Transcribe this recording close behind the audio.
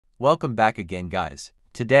Welcome back again, guys.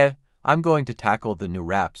 Today, I'm going to tackle the new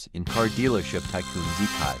wraps in Car Dealership Tycoon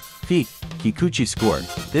Kai. Feet, Kikuchi scored.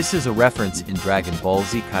 This is a reference in Dragon Ball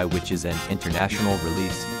Kai, which is an international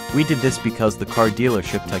release. We did this because the Car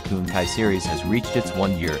Dealership Tycoon Kai series has reached its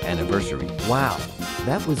 1-year anniversary. Wow,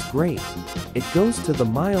 that was great. It goes to the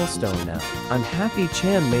milestone now. I'm happy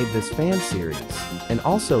Chan made this fan series. And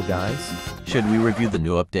also, guys, should we review the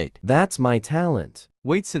new update? That's my talent.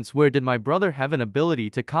 Wait, since where did my brother have an ability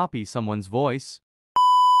to copy someone's voice?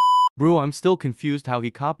 Bro, I'm still confused how he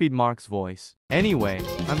copied Mark's voice. Anyway,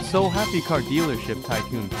 I'm so happy Car Dealership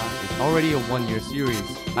Tycoon Kai is already a 1-year series.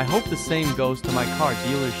 I hope the same goes to my Car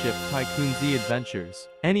Dealership Tycoon Z adventures.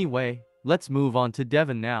 Anyway, let's move on to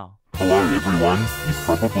Devon now. Hello everyone, you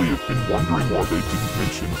probably have been wondering why they didn't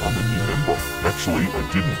mention I'm a new member. Actually,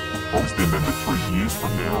 I didn't. I was their member 3 years from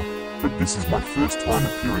now, but this is my first time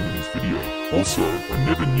appearing in this video. Also, I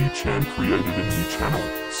never knew Chan created a new channel,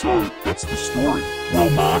 so that's the story. Well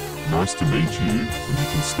Mark, nice to meet you, and you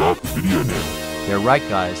can start the video now. They're right,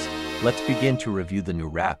 guys. Let's begin to review the new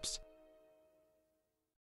wraps.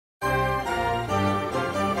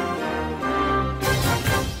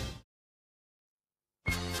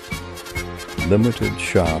 Limited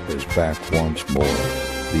Shop is back once more.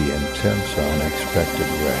 The intense, unexpected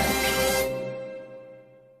wraps.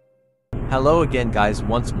 Hello again, guys,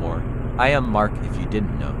 once more. I am Mark, if you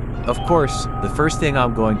didn't know. Of course, the first thing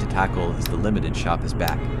I'm going to tackle is the limited shop is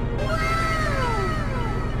back.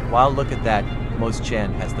 Wow, look at that. Most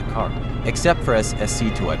Chan has the car, except for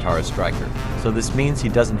SSC to Atara Striker. So this means he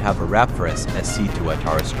doesn't have a wrap for SSC to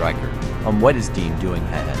Atara Striker. What is Dean doing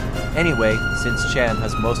ahead? Anyway, since Chan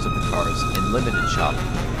has most of the cars in limited shop,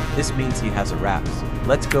 this means he has a wraps.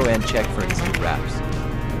 Let's go and check for his new wraps.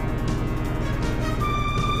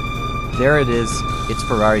 There it is, it's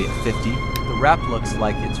Ferrari F50. The wrap looks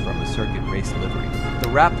like it's from a circuit race livery. The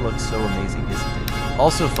wrap looks so amazing, isn't it?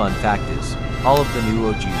 Also, fun fact is, all of the new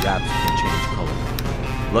OG wraps can change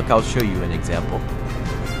color. Look, I'll show you an example.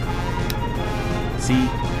 See,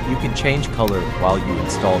 you can change color while you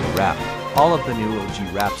install the wrap. All of the new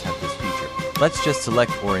OG wraps have this feature. Let's just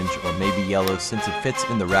select orange or maybe yellow since it fits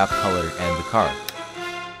in the wrap color and the car.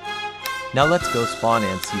 Now let's go spawn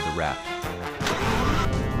and see the wrap.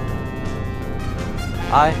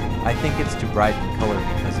 I think it's too bright in color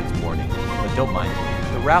because it's morning, but don't mind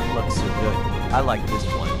it. The wrap looks so good. I like this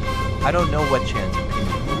one. I don't know what Chan's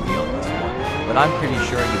opinion will be on this one, but I'm pretty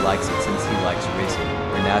sure he likes it since he likes racing,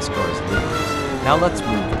 or NASCAR's liveries. Now let's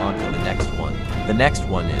move on to the next one. The next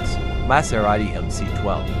one is Maserati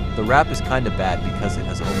MC12. The wrap is kinda bad because it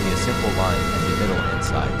has only a simple line in the middle and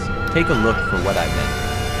sides. Take a look for what I meant.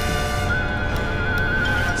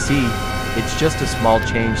 See, it's just a small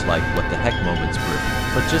change like what the heck moments were.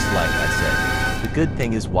 But just like I said, the good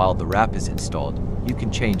thing is while the wrap is installed, you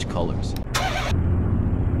can change colors.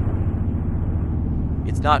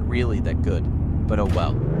 It's not really that good, but oh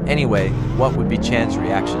well. Anyway, what would be Chan's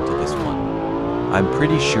reaction to this one? I'm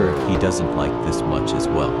pretty sure he doesn't like this much as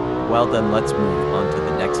well. Well then let's move on to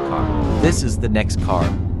the next car. This is the next car,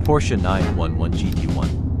 Porsche 911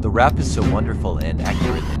 GT1. The wrap is so wonderful and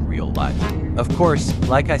accurate in real life. Of course,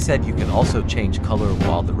 like I said, you can also change color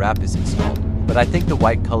while the wrap is installed. But I think the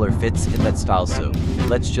white color fits in that style, so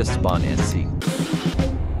let's just spawn and see.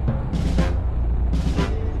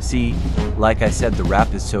 See, like I said, the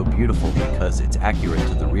wrap is so beautiful because it's accurate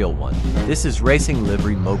to the real one. This is Racing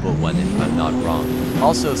Livery Mobile 1 if I'm not wrong.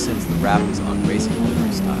 Also, since the wrap is on Racing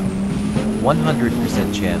Livery style,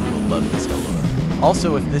 100% Chan will love this color.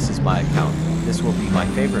 Also, if this is my account, this will be my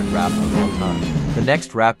favorite wrap of all time. The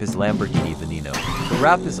next wrap is Lamborghini Veneno. The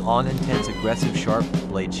wrap is on intense, aggressive, sharp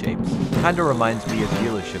blade shapes. Kinda reminds me of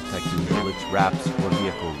Dealership Tycoon Deluxe wraps or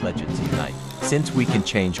Vehicle Legends Unite. Since we can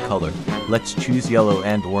change color, let's choose yellow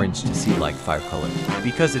and orange to see like fire color,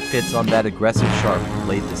 because it fits on that aggressive, sharp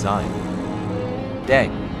blade design.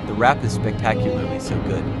 Dang, the wrap is spectacularly so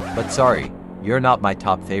good. But sorry, you're not my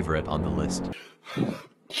top favorite on the list.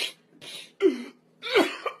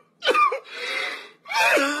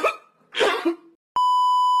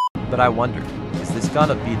 But I wonder, is this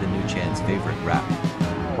gonna be the new Chan's favorite wrap?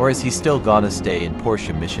 Or is he still gonna stay in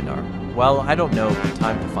Porsche Missionar? Well, I don't know, but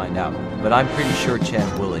time to find out. But I'm pretty sure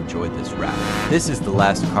Chan will enjoy this wrap. This is the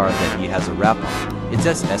last car that he has a wrap on. It's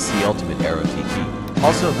SSC Ultimate Aero TT.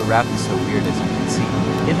 Also, the wrap is so weird as you can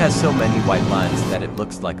see. It has so many white lines that it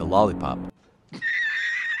looks like a lollipop.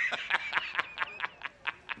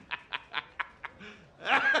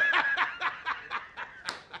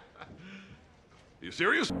 You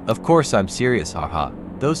serious? Of course I'm serious, haha.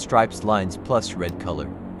 Those stripes, lines plus red color.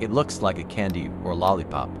 It looks like a candy or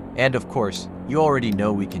lollipop. And of course, you already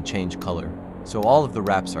know we can change color. so all of the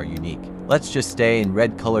wraps are unique. Let's just stay in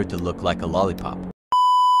red color to look like a lollipop.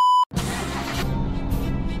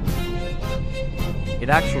 It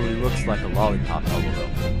actually looks like a lollipop, LOL.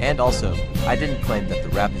 And also, I didn't claim that the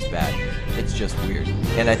wrap is bad. It's just weird.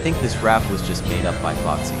 And I think this wrap was just made up by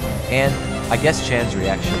Foxy. And I guess Chan's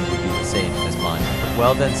reaction would be the same as mine.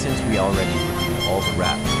 Well then, since we already reviewed all the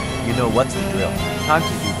wraps, you know what's the drill. Time to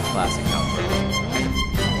do the classic outro.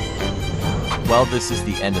 Well, this is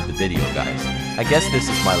the end of the video, guys. I guess this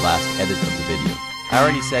is my last edit of the video. I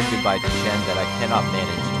already said goodbye to Chan that I cannot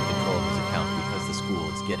manage to control his account because the school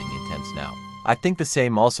is getting intense now. I think the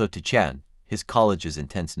same also to Chan. His college is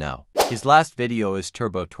intense now. His last video is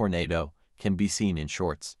Turbo Tornado, can be seen in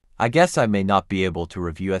shorts. I guess I may not be able to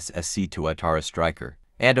review SSC to Atara Striker.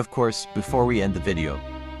 And of course, before we end the video,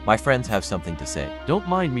 my friends have something to say. Don't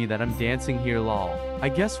mind me that I'm dancing here, lol. I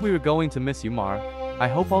guess we were going to miss you, Mark. I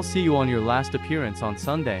hope I'll see you on your last appearance on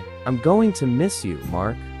Sunday. I'm going to miss you,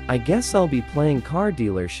 Mark. I guess I'll be playing Car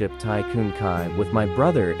Dealership Tycoon Kai with my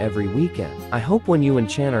brother every weekend. I hope when you and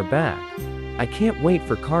Chan are back. I can't wait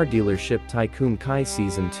for Car Dealership Tycoon Kai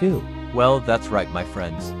Season 2. Well, that's right, my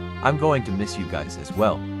friends. I'm going to miss you guys as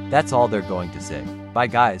well. That's all they're going to say. Bye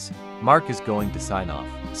guys, Mark is going to sign off.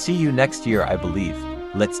 See you next year, I believe.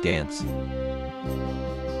 Let's dance.